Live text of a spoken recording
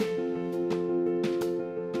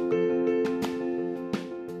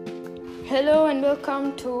Hello and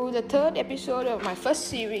welcome to the third episode of my first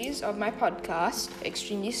series of my podcast,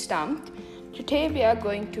 Extremely Stumped. Today we are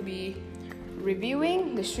going to be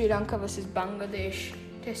reviewing the Sri Lanka vs Bangladesh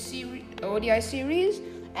Test series, ODI series,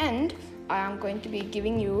 and I am going to be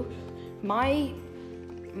giving you my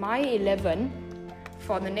 11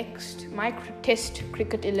 for the next, my Test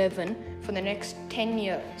cricket 11 for the next 10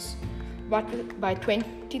 years. But by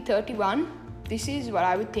 2031, this is what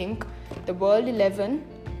I would think the world 11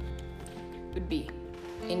 would be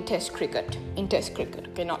in Test cricket.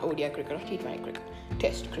 Okay, not ODI cricket or T20 cricket.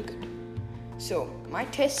 Test cricket. So, my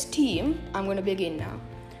Test team, I'm going to begin now.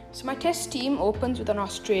 So, my Test team opens with an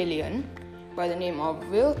Australian by the name of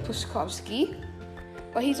Will Pucovski,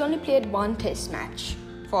 but he's only played one Test match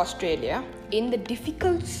for Australia in the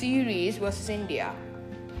difficult series versus India.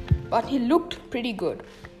 But he looked pretty good.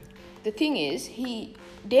 The thing is,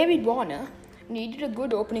 David Warner needed a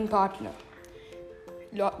good opening partner.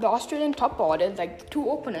 The Australian top order, like the two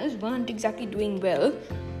openers, weren't exactly doing well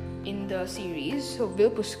in the series. So Will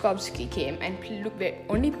Pucovski came and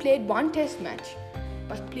only played one Test match,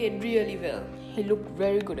 but played really well. He looked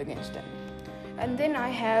very good against them. And then I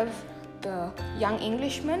have the young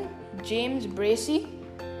Englishman, James Bracey.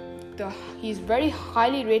 He's very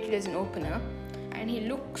highly rated as an opener, and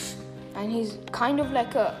he's kind of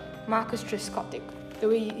like a Marcus Trescothick. The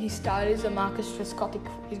way he started is a Marcus Trescothick.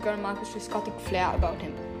 He's got a Marcus Trescothick flair about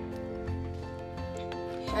him.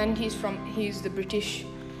 And he's the British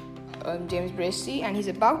James Bracey, and he's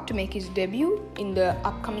about to make his debut in the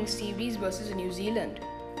upcoming series versus New Zealand.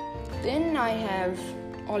 Then I have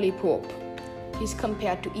Ollie Pope. He's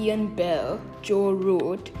compared to Ian Bell, Joe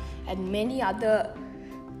Root, and many other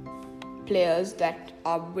players that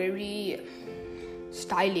are very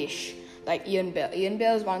stylish, like Ian Bell. Ian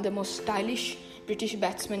Bell is one of the most stylish British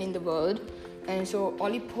batsmen in the world, and so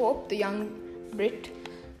Ollie Pope, the young Brit,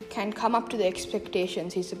 can come up to the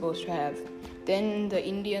expectations he's supposed to have. Then the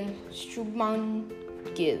Indian Shubman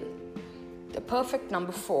Gill, the perfect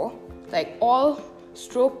number 4. Like all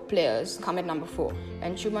stroke players come at number 4,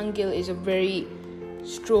 and Shubman Gill is a very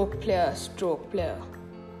stroke player.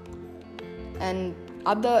 And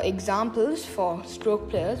other examples for stroke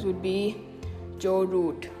players would be Joe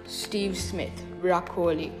Root, Steve Smith, Virat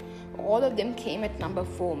Kohli. All of them came at number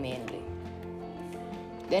 4 mainly.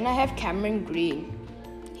 Then I have Cameron Green.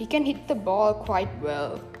 He can hit the ball quite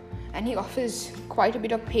well, and he offers quite a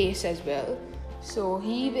bit of pace as well. So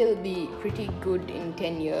he will be pretty good in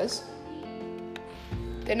 10 years.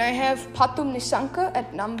 Then I have Pathum Nissanka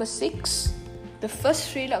at number 6, the first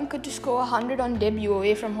Sri Lanka to score 100 on debut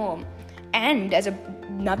away from home. And as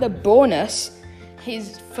another bonus,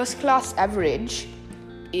 his first class average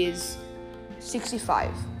is 65.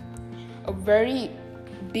 A very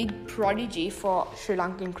big prodigy for Sri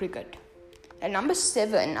Lankan cricket. At number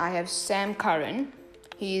 7, I have Sam Curran.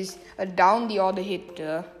 He's a down-the-order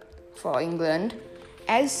hitter for England,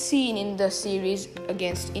 as seen in the series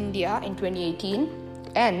against India in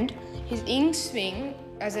 2018. And his in-swing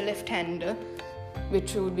as a left-hander,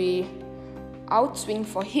 which would be outswing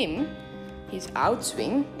for him, his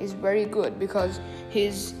outswing is very good because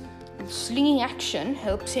his slinging action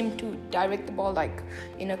helps him to direct the ball like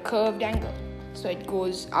in a curved angle. So it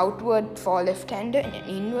goes outward for a left-hander and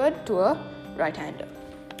inward to a right-hander.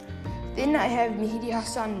 Then I have Mehdi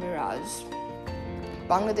Hasan Miraz,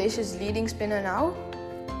 Bangladesh's leading spinner now.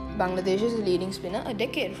 Bangladesh is a leading spinner a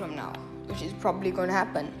decade from now, which is probably going to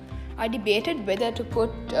happen. I debated whether to put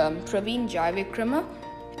Praveen Jayawickrama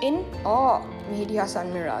in or Mehdi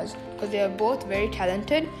Hasan Miraz because they are both very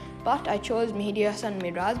talented. But I chose Mehdi Hasan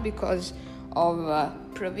Miraz because of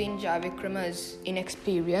Praveen Jayawickrama's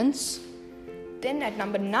inexperience. Then at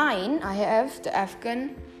number 9, I have the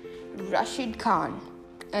Afghan Rashid Khan.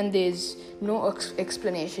 And there's no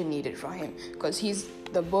explanation needed for him because he's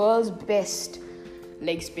the world's best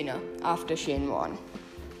leg spinner after Shane Warne.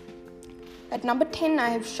 At number 10, I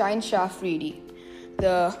have Shaheen Shah Afridi,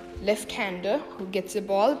 the left-hander who gets the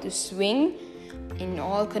ball to swing in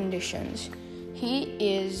all conditions. He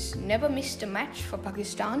is never missed a match for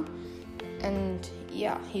Pakistan, and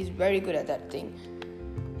yeah, he's very good at that thing.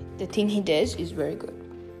 The thing he does is very good.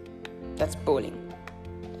 That's bowling.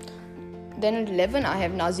 Then at 11, I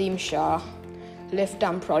have Nazim Shah,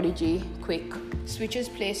 left-arm prodigy, quick, switches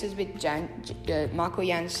places with Marco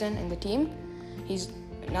Jansen in the team.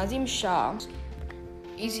 Nazim Shah.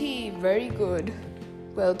 Is he very good?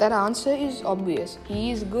 Well, that answer is obvious. He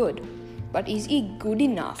is good. But is he good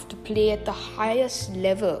enough to play at the highest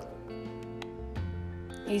level?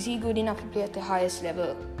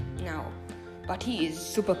 No. But he is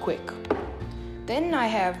super quick. Then I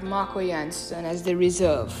have Marco Jansen as the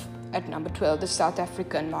reserve. at number 12, the South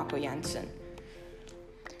African Marco Jansen.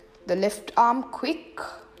 The left arm quick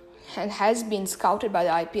and has been scouted by the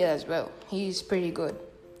IPL as well. He's pretty good.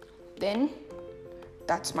 Then,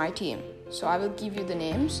 that's my team. So I will give you the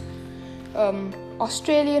names.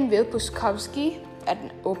 Australian Will Puskowski at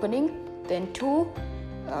opening. Then 2,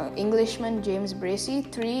 Englishman James Bracey.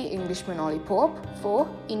 3, Englishman Ollie Pope. 4,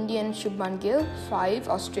 Indian Shubman Gill. 5,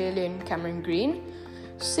 Australian Cameron Green.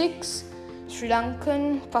 6, Sri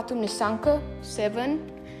Lankan Pathum Nissanka. 7,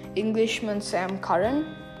 Englishman Sam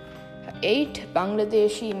Curran. 8,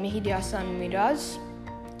 Bangladeshi Mehdi Hasan Miraz.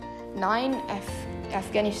 9,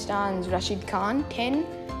 Afghanistan's Rashid Khan. 10,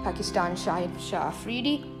 Pakistan Shahid Shah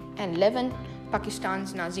Afridi. And 11,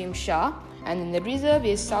 Pakistan's Nazim Shah. And in the reserve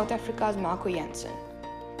is South Africa's Marco Jansen.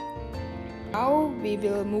 Now we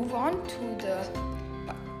will move on to the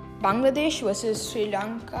Bangladesh versus Sri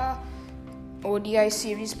Lanka ODI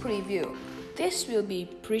series preview. This will be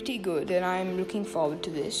pretty good and I'm looking forward to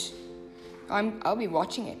this. I'll be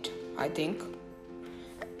watching it, I think.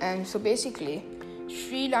 And so basically,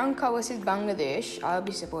 Sri Lanka versus Bangladesh, I'll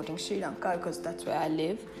be supporting Sri Lanka because that's where I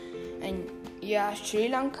live. And yeah, Sri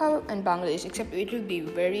Lanka and Bangladesh, except it will be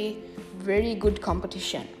very, very good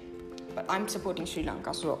competition. But I'm supporting Sri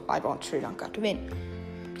Lanka, so I want Sri Lanka to win.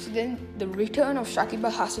 So then the return of Shakib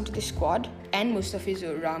Al Hasan to the squad and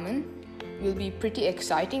Mustafizur Rahman will be pretty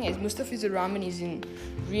exciting, as Mustafizur Rahman is in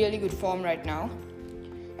really good form right now.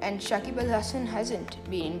 And Shakib Al Hasan hasn't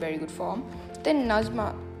been in very good form. Then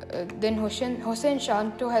Hossein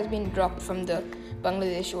Shanto has been dropped from the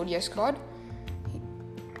Bangladesh ODI squad,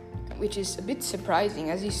 which is a bit surprising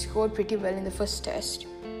as he scored pretty well in the first test.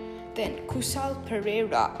 Then Kusal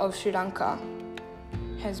Perera of Sri Lanka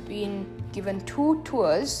has been given 2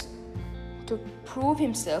 tours to prove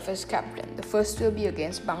himself as captain. The first will be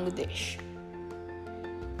against Bangladesh.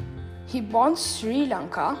 He wants Sri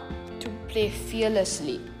Lanka to play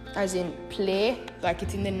fearlessly, as in play like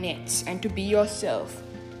it's in the nets, and to be yourself.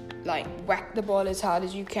 Like whack the ball as hard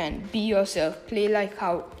as you can. Be yourself. Play like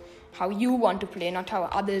how you want to play, not how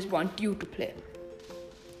others want you to play.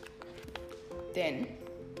 Then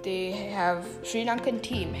Sri Lankan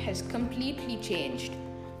team has completely changed.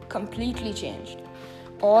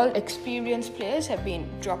 All experienced players have been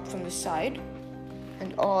dropped from the side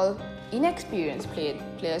and all inexperienced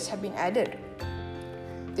players have been added.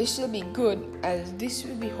 This will be good, as this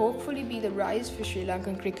will hopefully be the rise for Sri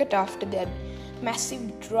Lankan cricket after that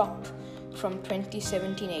massive drop from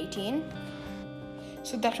 2017-18.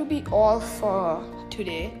 So that will be all for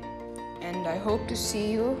today, and I hope to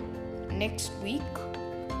see you next week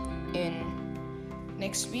in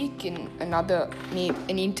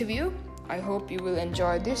an interview. I hope you will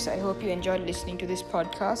enjoy this. I hope you enjoyed listening to this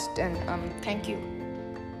podcast, and thank you.